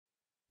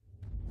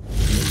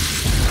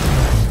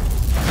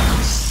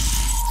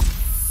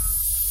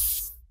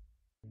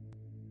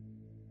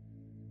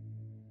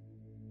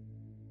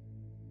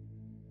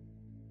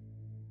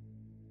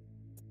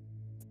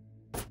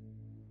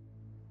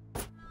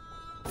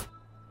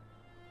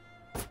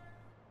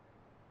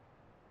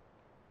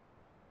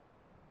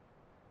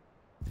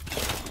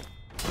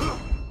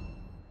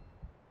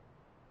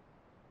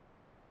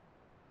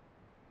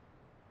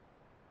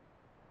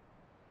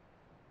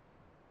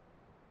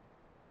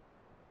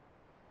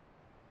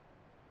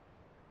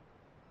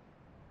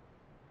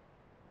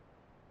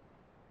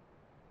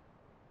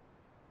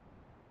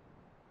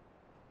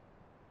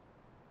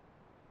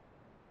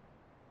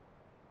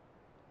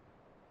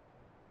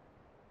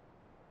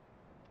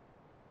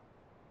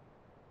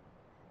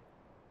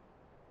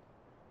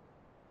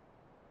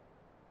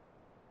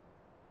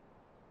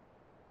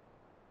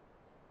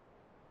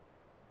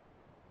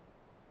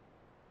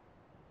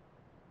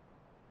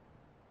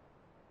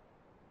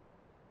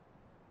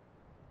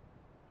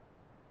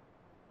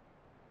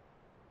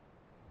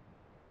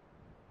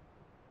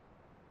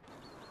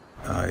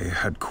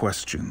had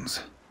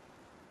questions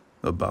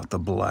about the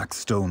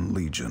Blackstone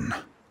Legion.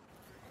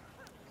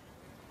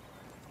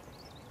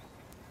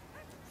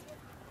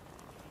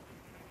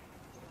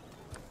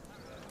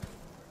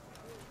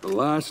 The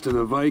last of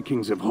the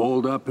Vikings have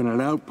holed up in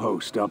an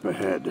outpost up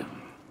ahead.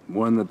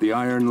 One that the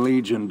Iron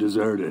Legion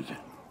deserted.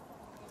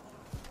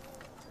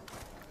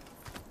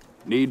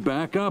 Need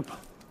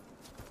backup?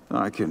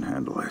 I can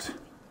handle it.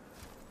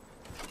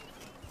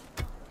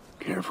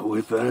 Careful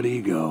with that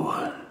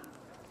ego.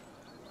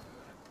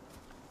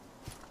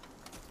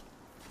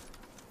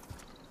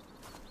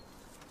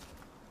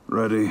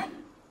 Ready?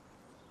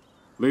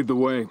 Lead the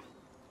way.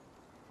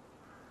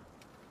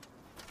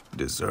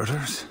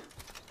 Deserters?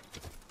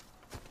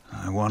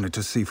 I wanted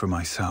to see for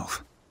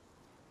myself.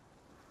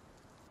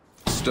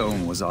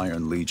 Stone was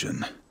Iron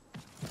Legion.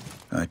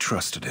 I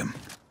trusted him.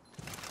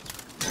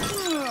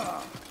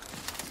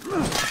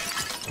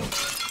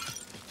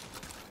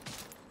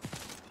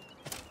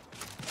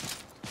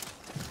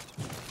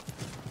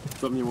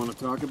 Something you want to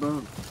talk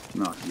about?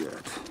 Not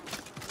yet.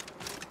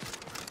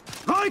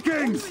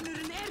 Vikings!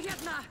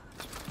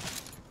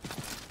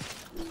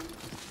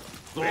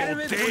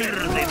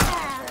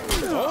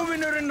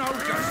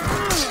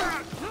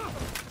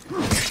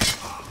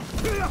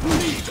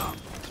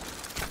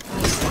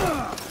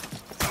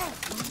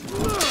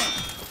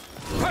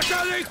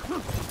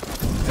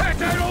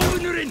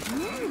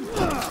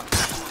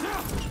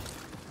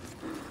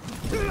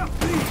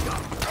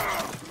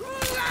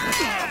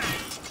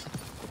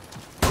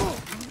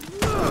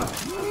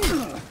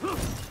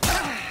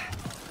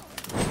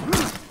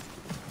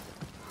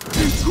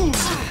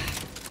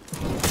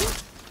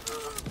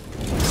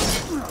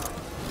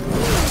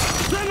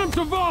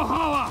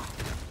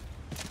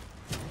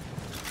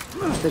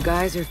 The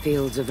geyser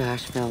fields of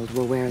Ashfeld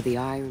were where the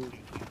iron...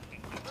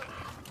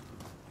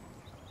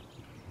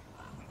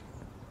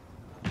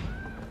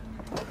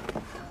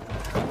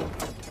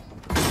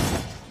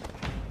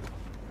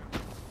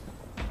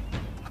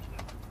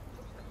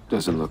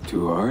 Doesn't look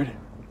too hard.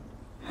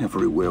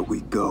 Everywhere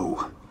we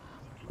go,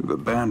 we've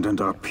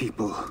abandoned our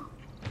people.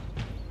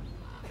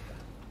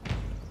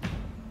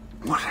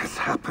 What has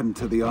happened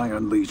to the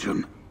Iron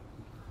Legion?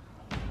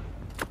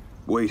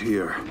 Wait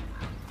here.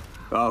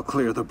 I'll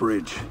clear the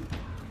bridge.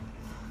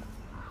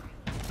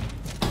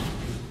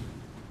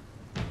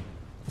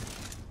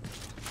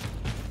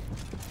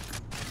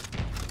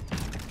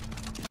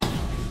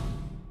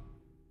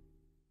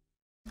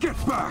 Get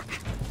back!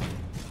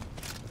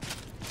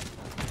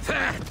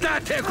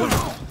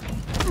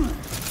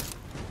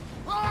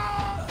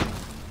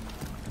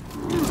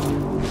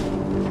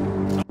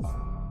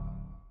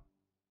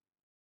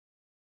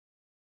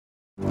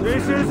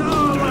 This is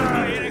our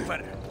land!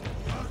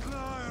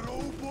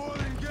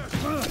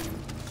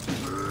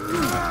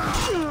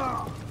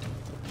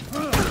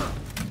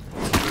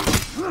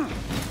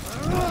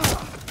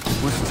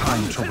 It was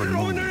time to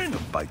remove the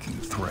Viking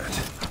threat.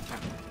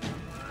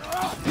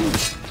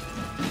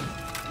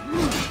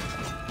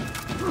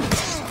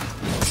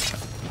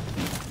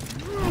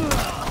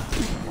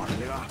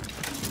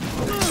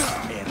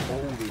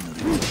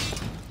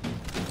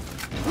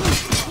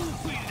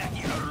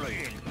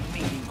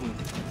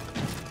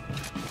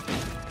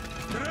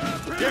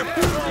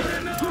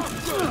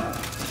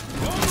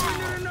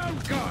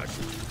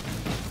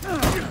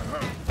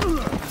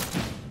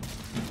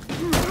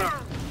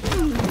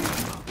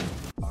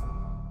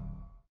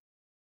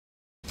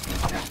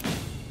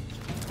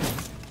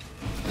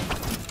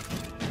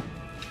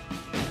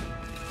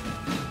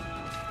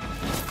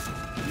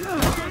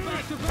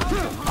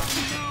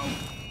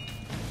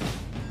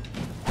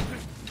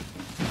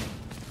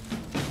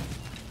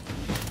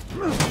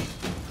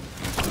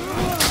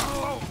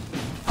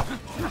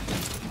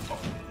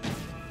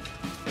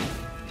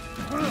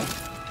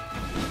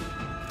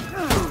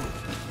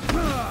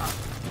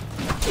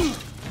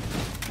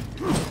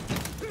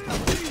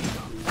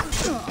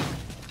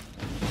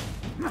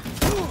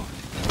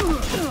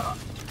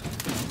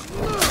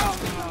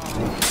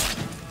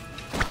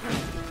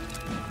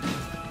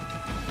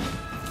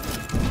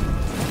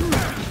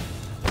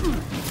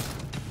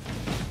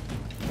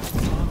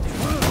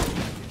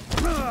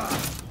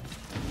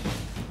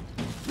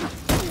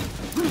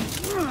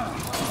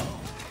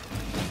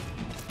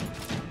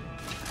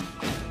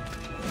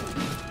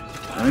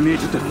 I need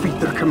to defeat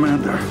their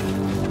commander.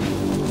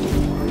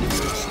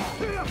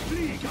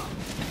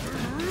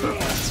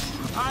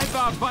 I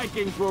thought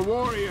Vikings were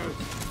warriors.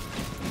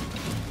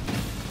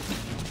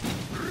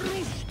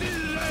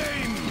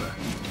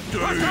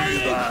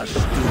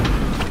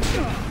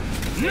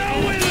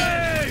 No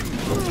lame!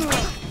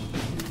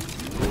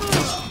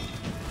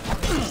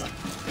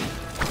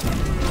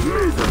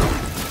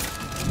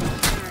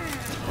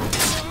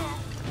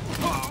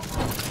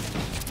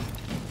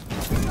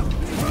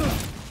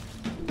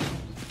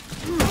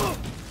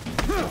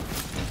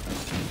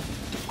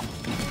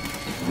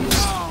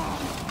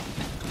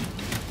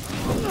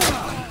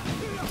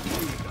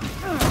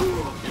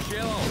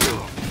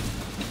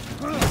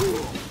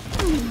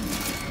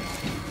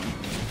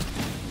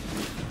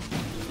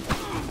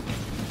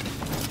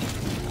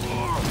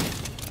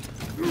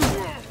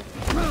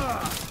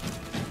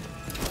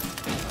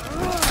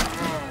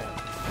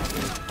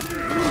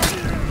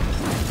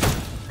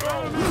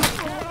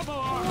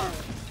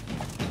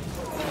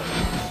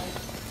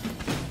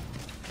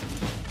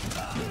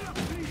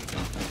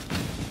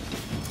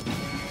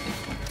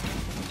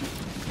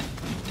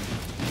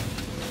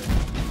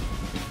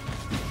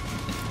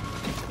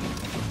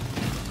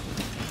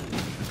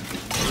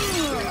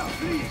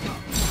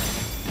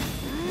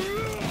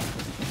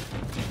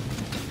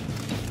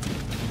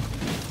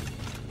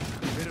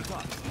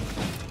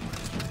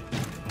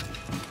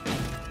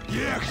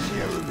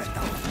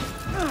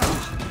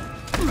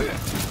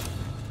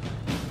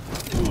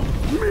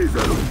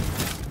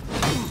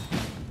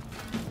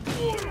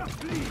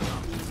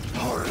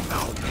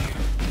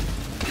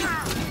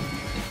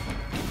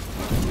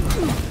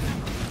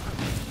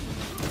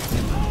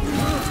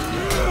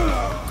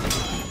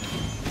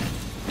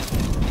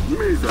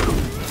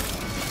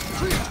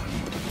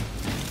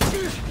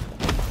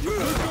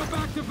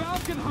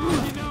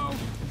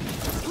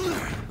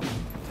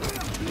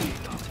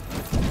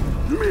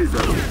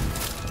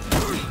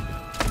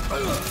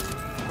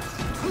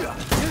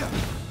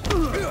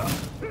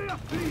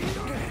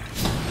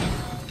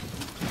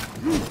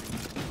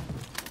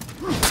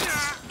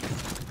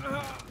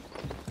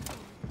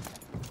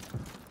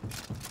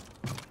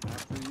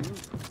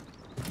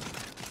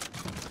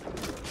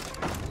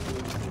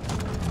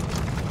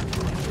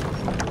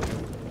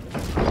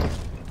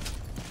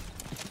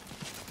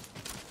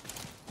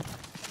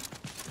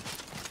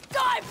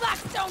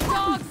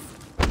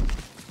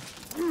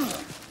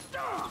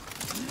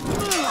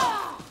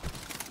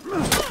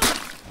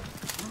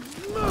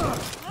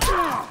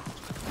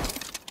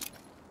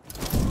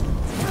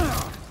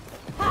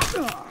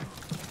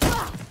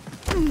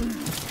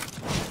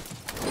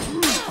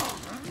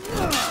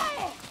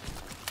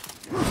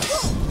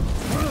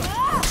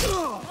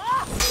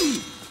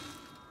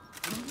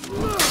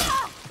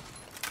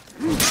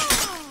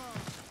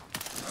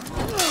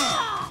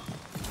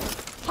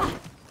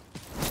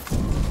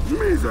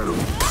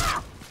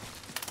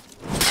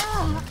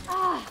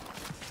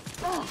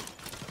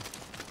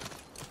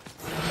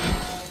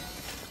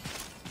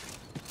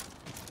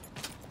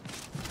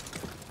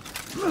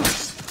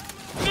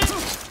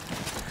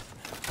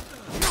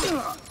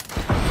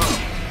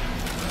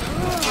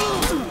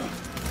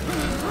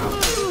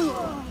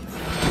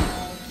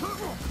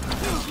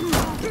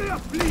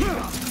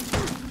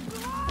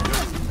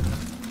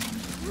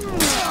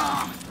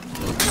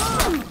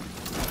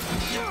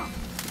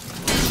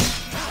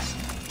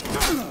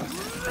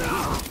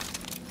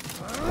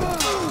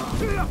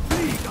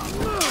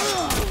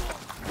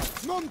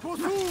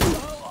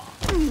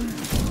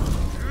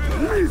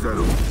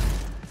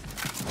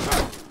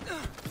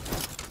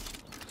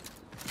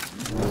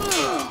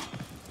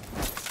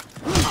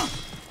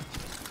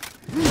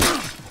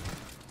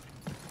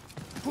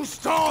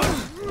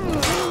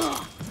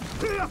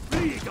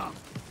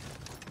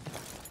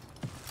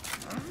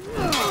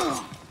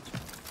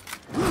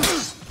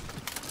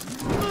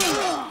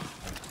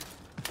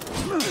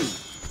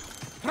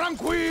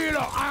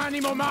 Tranquillo,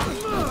 animo ma...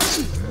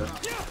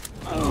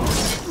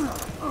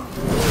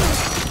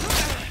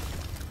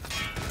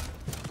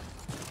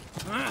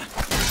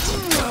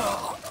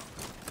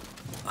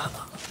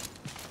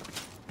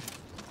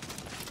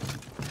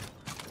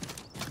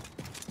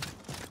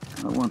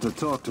 I want to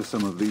talk to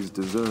some of these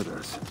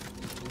deserters.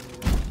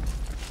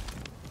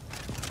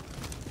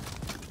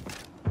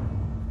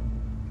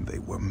 They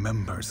were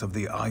members of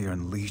the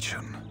Iron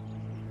Legion.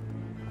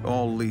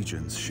 All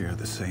legions share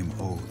the same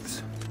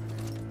oaths.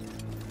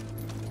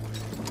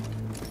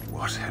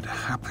 What had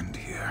happened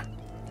here?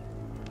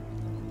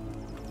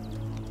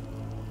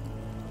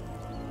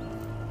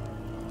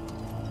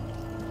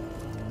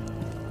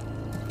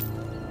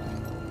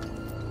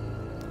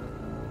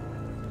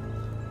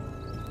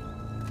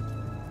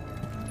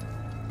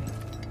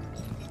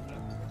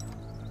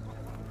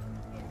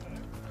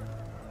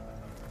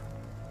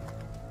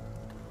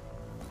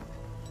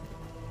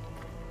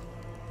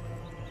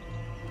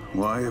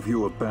 Why have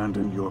you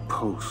abandoned your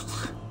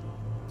posts?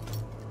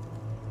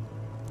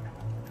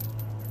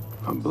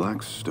 A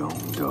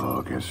Blackstone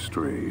dog has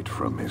strayed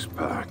from his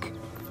pack.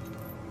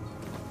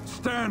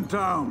 Stand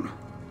down!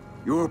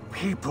 Your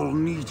people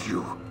need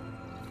you.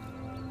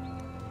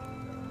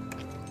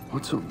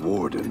 What's a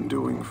warden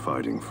doing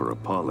fighting for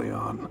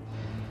Apollyon?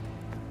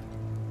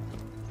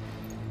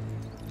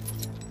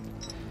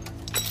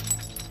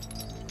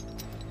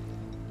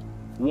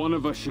 One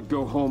of us should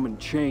go home and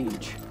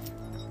change.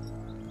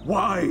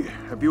 Why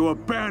have you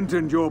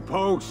abandoned your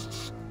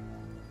posts?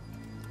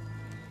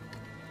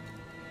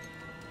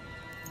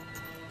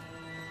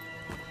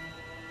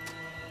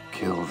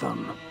 Kill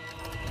them.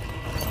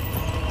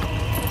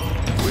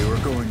 We were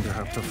going to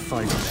have to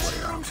fight our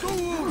way out.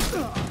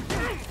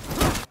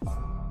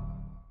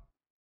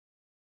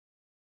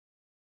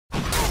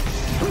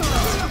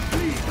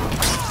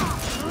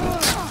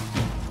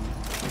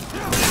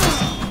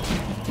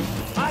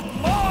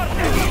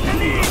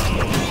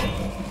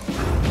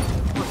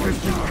 What has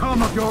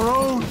become of your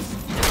oaths?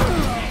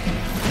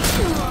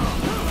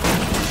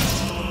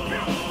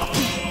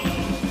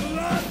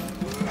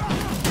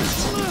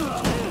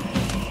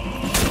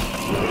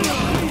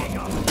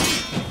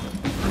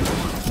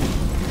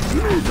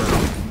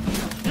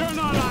 You're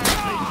not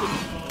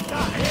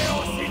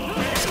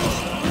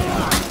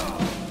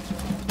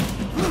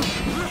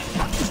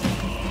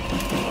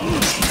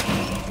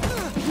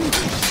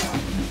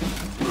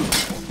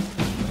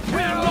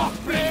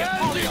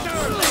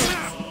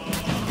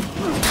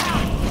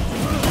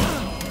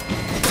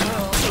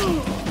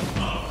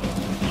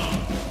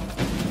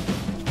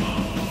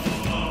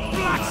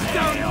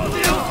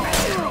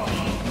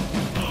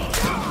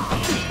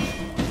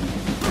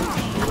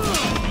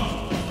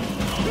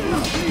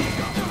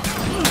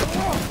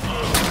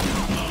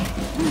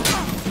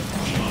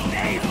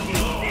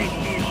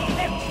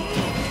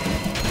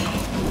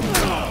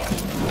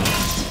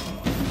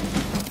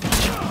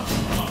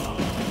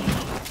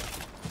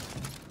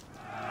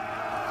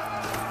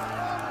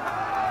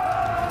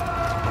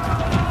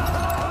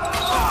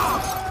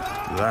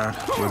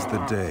That was the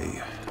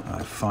day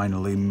I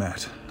finally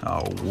met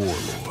our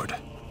warlord.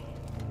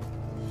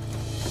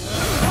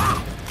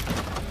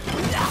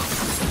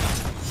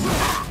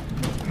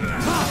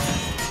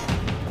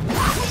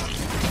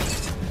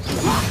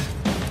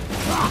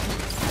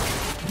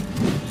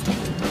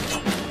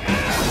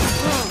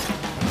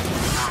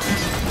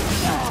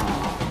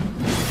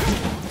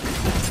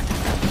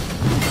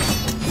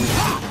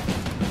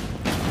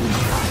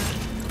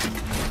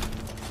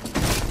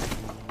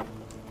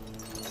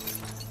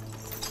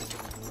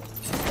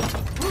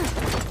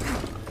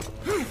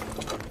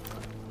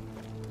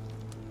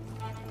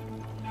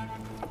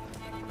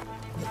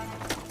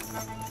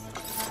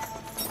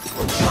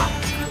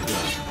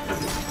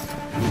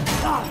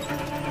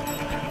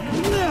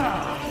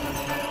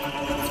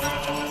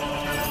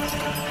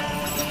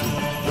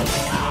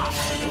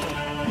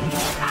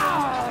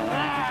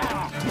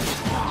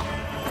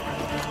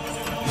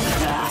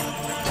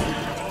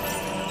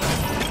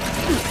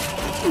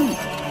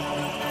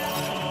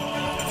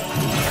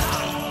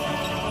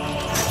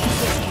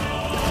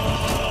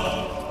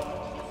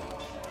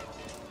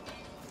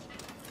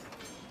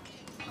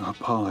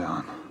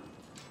 Apollyon.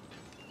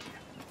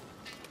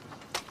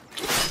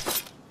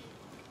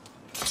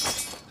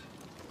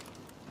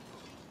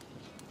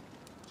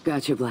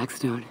 Gotcha,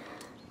 Blackstone.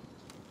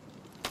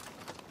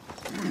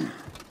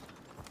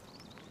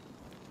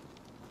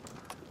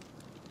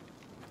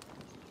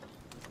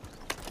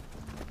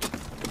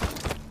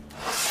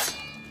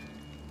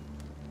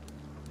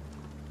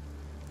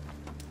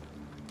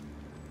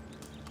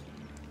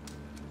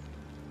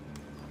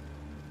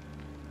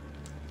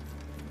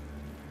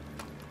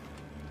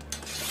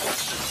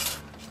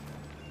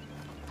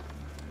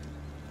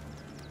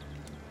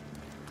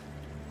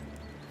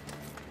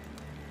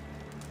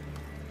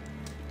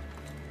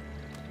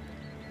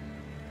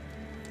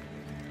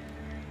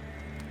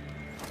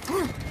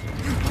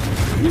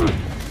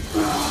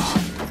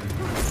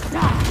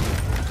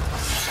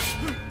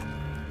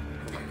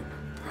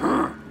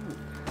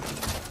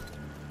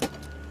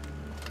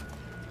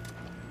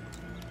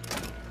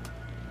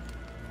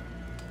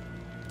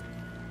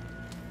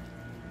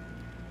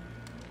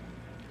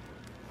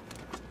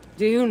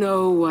 Do you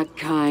know what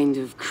kind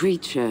of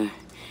creature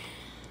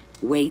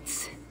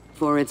waits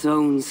for its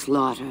own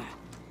slaughter?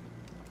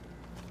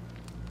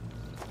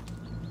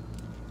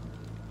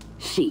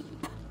 Sheep.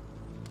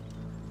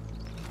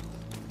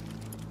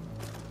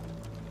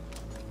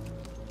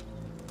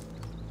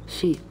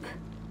 Sheep.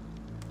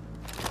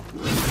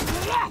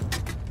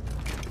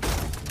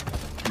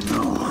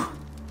 No.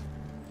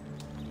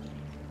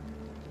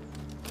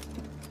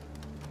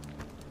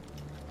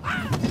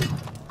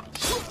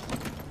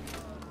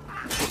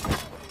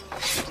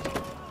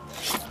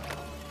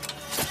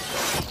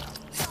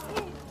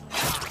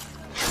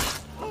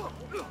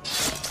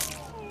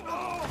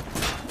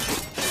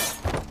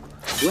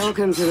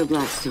 Welcome to the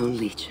Blackstone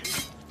Legion.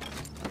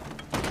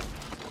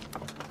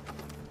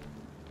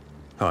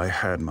 I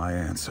had my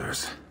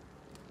answers,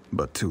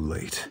 but too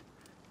late.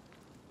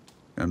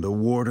 And the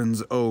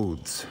Warden's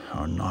oaths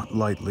are not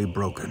lightly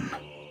broken.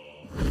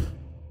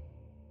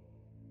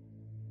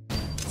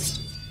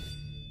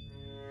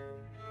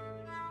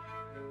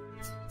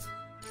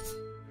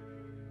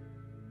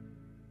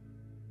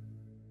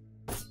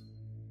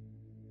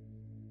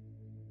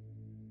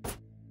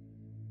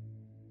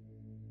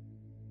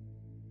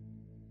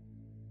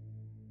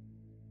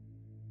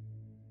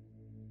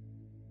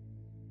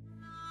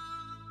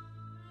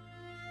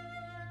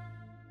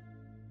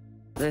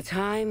 The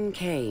time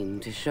came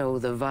to show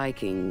the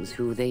Vikings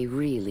who they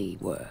really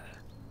were.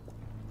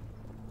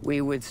 We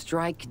would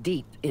strike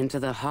deep into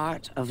the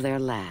heart of their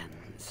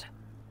lands.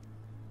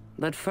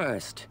 But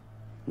first,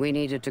 we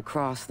needed to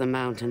cross the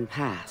mountain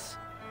pass.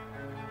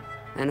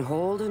 And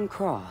Hold and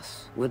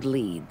Cross would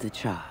lead the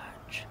charge.